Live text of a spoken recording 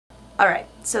Alright,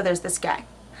 so there's this guy.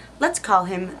 Let's call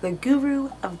him the Guru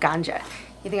of Ganja.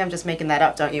 You think I'm just making that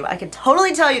up, don't you? I can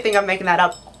totally tell you think I'm making that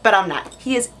up, but I'm not.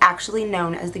 He is actually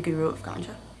known as the Guru of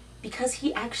Ganja because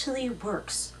he actually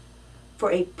works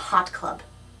for a pot club.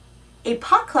 A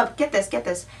pot club, get this,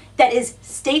 that is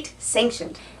state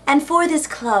sanctioned. And for this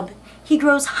club, he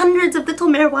grows hundreds of little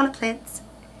marijuana plants.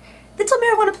 Little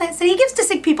marijuana plants that he gives to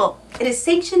sick people. It is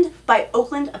sanctioned by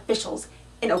Oakland officials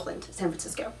in Oakland, San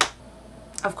Francisco.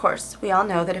 Of course, we all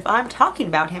know that if I'm talking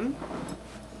about him,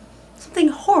 something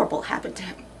horrible happened to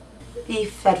him. The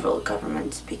federal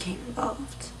government became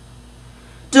involved.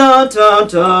 Dun dun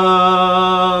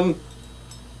dun!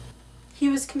 He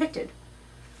was convicted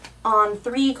on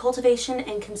 3 cultivation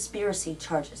and conspiracy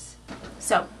charges.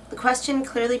 So, the question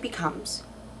clearly becomes,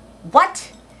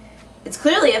 what? It's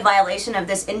clearly a violation of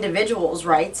this individual's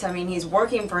rights. I mean, he's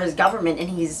working for his government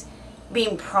and he's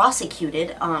being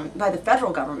prosecuted by the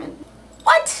federal government.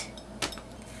 What?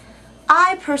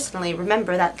 I personally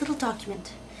remember that little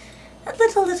document. That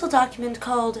little document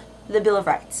called the Bill of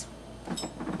Rights.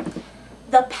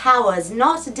 The powers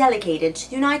not delegated to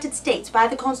the United States by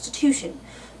the Constitution,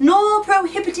 nor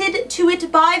prohibited to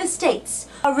it by the states,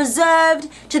 are reserved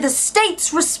to the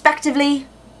states respectively,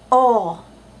 or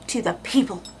to the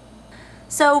people.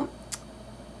 So,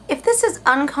 if this is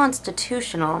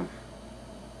unconstitutional,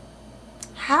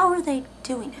 how are they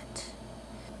doing it?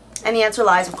 And the answer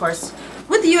lies, of course,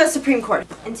 with the U.S. Supreme Court.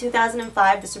 In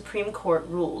 2005, the Supreme Court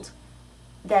ruled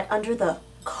that under the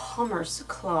Commerce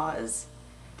Clause,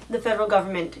 the federal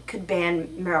government could ban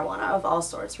marijuana of all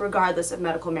sorts, regardless of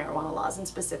medical marijuana laws in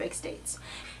specific states.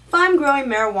 If I'm growing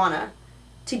marijuana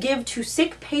to give to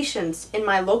sick patients in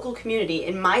my local community,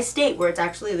 in my state where it's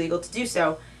actually legal to do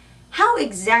so, how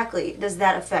exactly does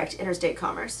that affect interstate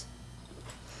commerce?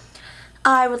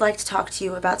 I would like to talk to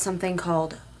you about something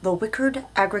called the Wickard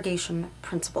Aggregation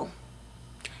Principle.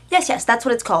 Yes, that's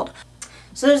what it's called.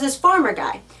 So there's this farmer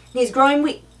guy, and he's growing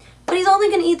wheat, but he's only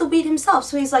going to eat the wheat himself,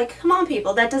 so he's like, come on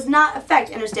people, that does not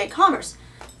affect interstate commerce.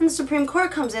 And the Supreme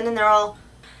Court comes in and they're all,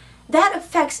 that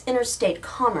affects interstate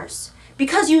commerce.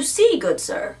 Because you see, good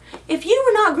sir, if you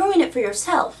were not growing it for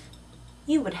yourself,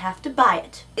 you would have to buy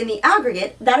it. In the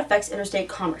aggregate, that affects interstate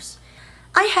commerce.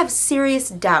 I have serious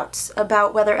doubts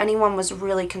about whether anyone was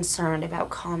really concerned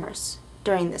about commerce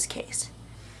during this case.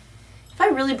 If I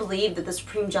really believed that the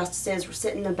Supreme Justices were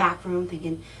sitting in the back room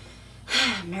thinking,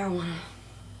 marijuana,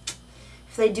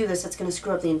 if they do this, it's going to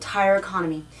screw up the entire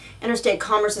economy. Interstate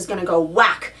commerce is going to go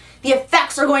whack. The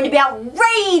effects are going to be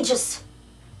outrageous.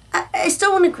 I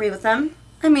still wouldn't agree with them.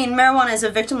 I mean, marijuana is a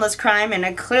victimless crime and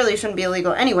it clearly shouldn't be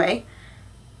illegal anyway.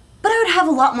 But I would have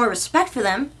a lot more respect for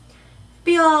them.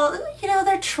 Be all, you know,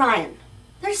 they're trying.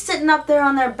 They're sitting up there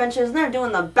on their benches and they're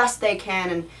doing the best they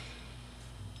can and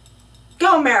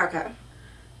go America.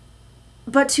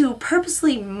 But to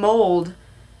purposely mold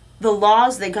the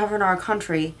laws that govern our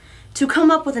country to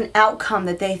come up with an outcome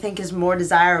that they think is more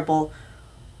desirable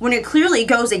when it clearly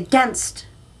goes against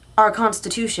our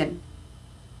Constitution,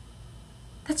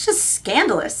 that's just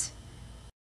scandalous.